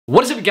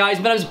What is up guys,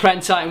 my name is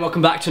ThePrenti and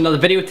welcome back to another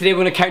video. Today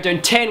we're going to count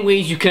down 10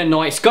 ways you can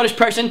annoy a Scottish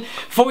person.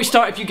 Before we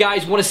start, if you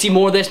guys want to see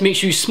more of this, make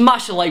sure you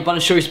smash the like button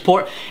and show your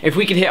support. If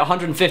we can hit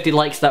 150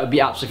 likes, that would be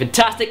absolutely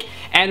fantastic.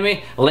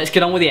 Anyway, let's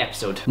get on with the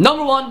episode.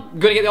 Number one, I'm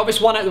going to get the obvious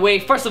one out of the way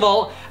first of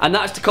all, and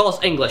that is to call us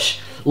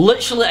English.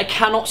 Literally, I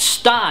cannot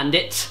stand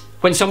it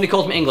when somebody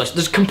calls me English.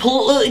 There's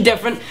completely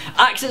different,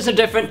 accents are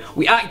different,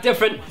 we act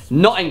different,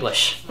 not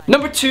English.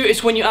 Number two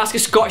is when you ask a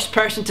Scottish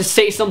person to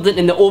say something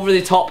in the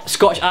over-the-top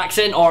Scottish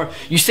accent, or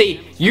you say,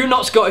 you're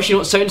not Scottish, you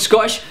don't sound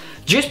Scottish.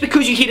 Just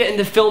because you hear it in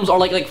the films, or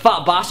like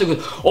Fat Bastard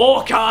goes,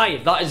 oh Kai,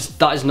 that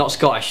is not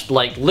Scottish.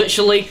 Like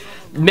literally,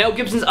 Mel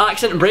Gibson's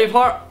accent in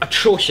Braveheart,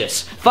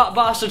 atrocious. Fat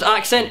Bastard's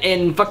accent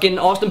in fucking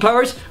Austin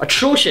Powers,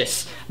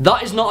 atrocious.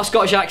 That is not a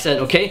Scottish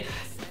accent, okay?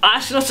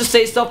 Asking us to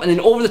say stuff and then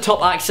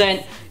over-the-top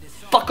accent,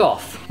 fuck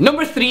off.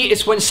 Number three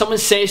is when someone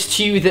says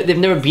to you that they've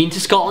never been to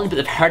Scotland but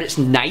they've heard it's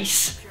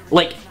nice.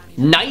 Like,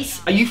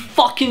 nice? Are you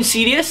fucking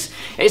serious?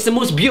 It's the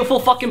most beautiful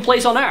fucking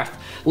place on earth.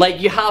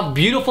 Like, you have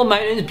beautiful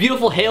mountains,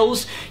 beautiful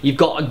hills, you've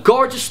got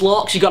gorgeous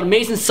lochs, you've got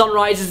amazing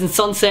sunrises and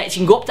sunsets,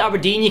 you can go up to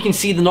Aberdeen, you can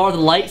see the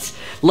Northern Lights.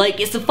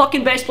 Like, it's the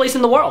fucking best place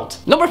in the world.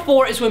 Number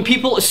four is when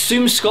people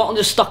assume Scotland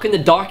is stuck in the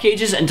dark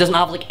ages and doesn't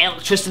have like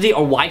electricity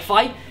or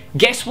Wi-Fi.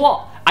 Guess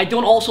what? I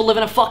don't also live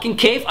in a fucking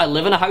cave, I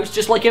live in a house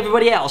just like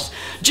everybody else.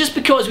 Just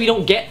because we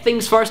don't get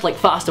things first, like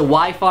faster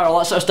Wi-Fi or all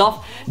that sort of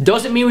stuff,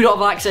 doesn't mean we don't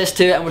have access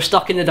to it and we're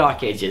stuck in the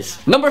dark ages.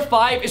 Number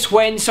five is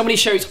when somebody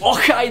shouts,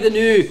 "Okay, the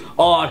new,"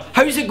 or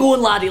 "How's it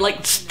going, laddie?"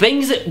 Like,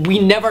 things that we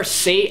never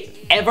say,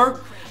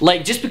 ever.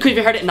 Like, just because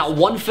you've heard it in that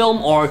one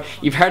film, or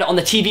you've heard it on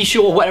the TV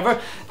show or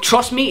whatever,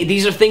 trust me,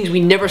 these are things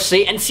we never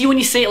say. And see, when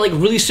you say it like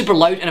really super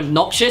loud and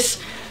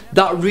obnoxious,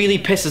 that really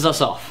pisses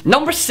us off.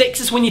 Number six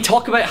is when you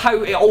talk about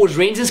how it always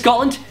rains in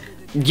Scotland.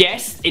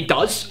 Yes, it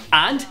does,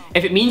 and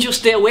if it means you'll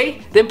stay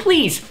away, then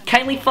please,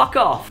 kindly fuck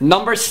off.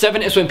 Number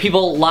seven is when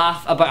people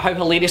laugh about how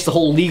hilarious the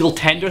whole legal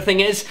tender thing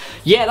is.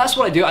 Yeah, that's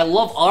what I do. I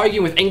love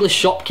arguing with English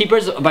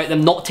shopkeepers about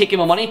them not taking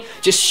my money.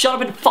 Just shut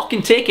up and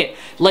fucking take it.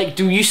 Like,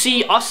 do you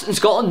see us in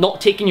Scotland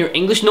not taking your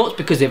English notes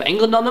because they have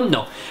England on them?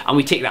 No. And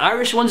we take the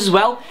Irish ones as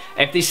well.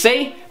 If they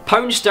say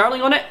pound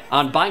sterling on it,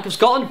 and Bank of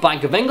Scotland,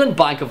 Bank of England,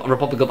 Bank of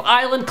Republic of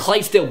Ireland,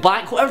 Clydesdale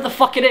Bank, whatever the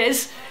fuck it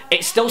is,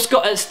 it's still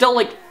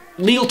like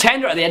legal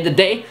tender at the end of the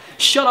day.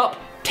 Shut up,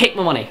 take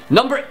my money.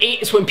 Number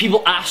eight is when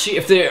people ask you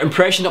if their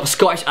impression of a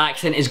Scottish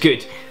accent is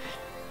good.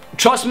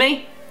 Trust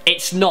me,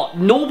 it's not.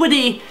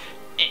 Nobody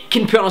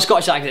can put on a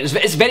Scottish accent.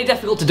 It's very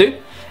difficult to do.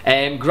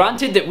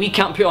 Granted that we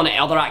can't put on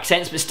other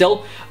accents, but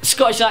still, a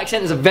Scottish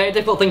accent is a very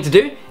difficult thing to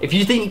do. If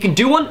you think you can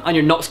do one and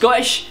you're not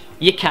Scottish,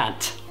 you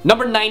can't.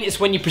 Number nine is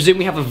when you presume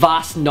we have a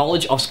vast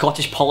knowledge of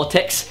Scottish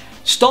politics.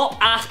 Stop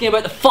asking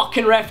about the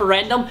fucking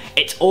referendum,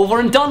 it's over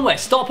and done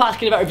with. Stop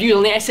asking about reviews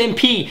on the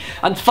SNP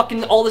and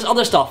fucking all this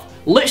other stuff.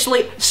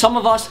 Literally, some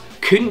of us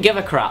couldn't give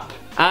a crap.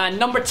 And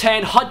number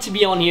 10 had to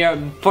be on here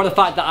for the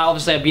fact that I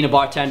obviously have been a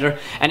bartender,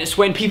 and it's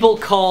when people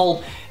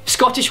call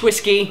Scottish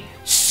whiskey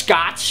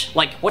scotch.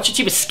 Like, what's your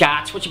cheapest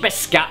scotch? What's your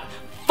best scotch?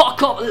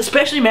 Fuck up,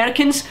 especially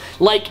Americans.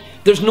 Like,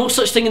 there's no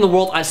such thing in the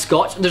world as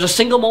Scotch. There's a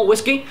single malt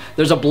whiskey,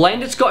 there's a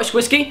blended Scottish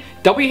whiskey,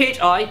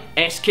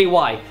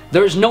 W-H-I-S-K-Y.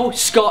 There's no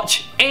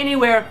Scotch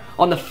anywhere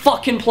on the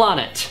fucking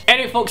planet.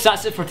 Anyway folks,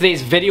 that's it for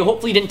today's video.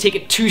 Hopefully you didn't take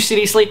it too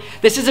seriously.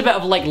 This is a bit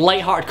of like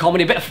light-hearted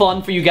comedy, a bit of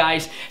fun for you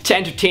guys to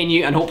entertain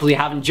you, and hopefully you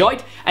have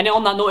enjoyed. And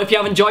on that note, if you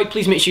have enjoyed,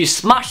 please make sure you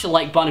smash the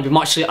like button. It'd be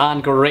muchly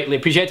and greatly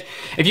appreciated.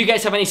 If you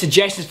guys have any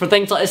suggestions for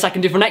things like this I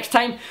can do for next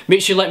time,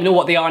 make sure you let me know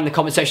what they are in the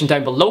comment section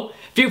down below.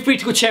 Feel free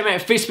to go check me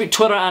out on Facebook,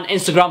 Twitter and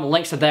Instagram. The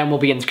links to them will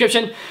be in the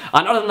description.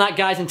 And other than that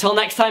guys, until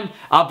next time,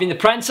 I've been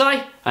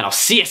ThePrenti, and I'll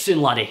see you soon,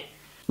 laddie.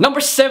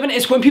 Number 7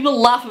 is when people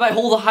laugh about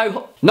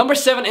Number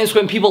 7 is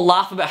when people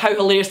laugh about how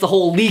hilarious the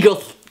whole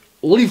legal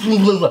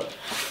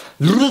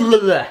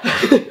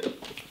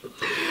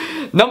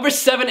Number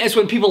 7 is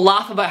when people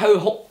laugh about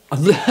how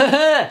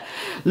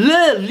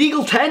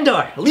legal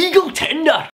tender.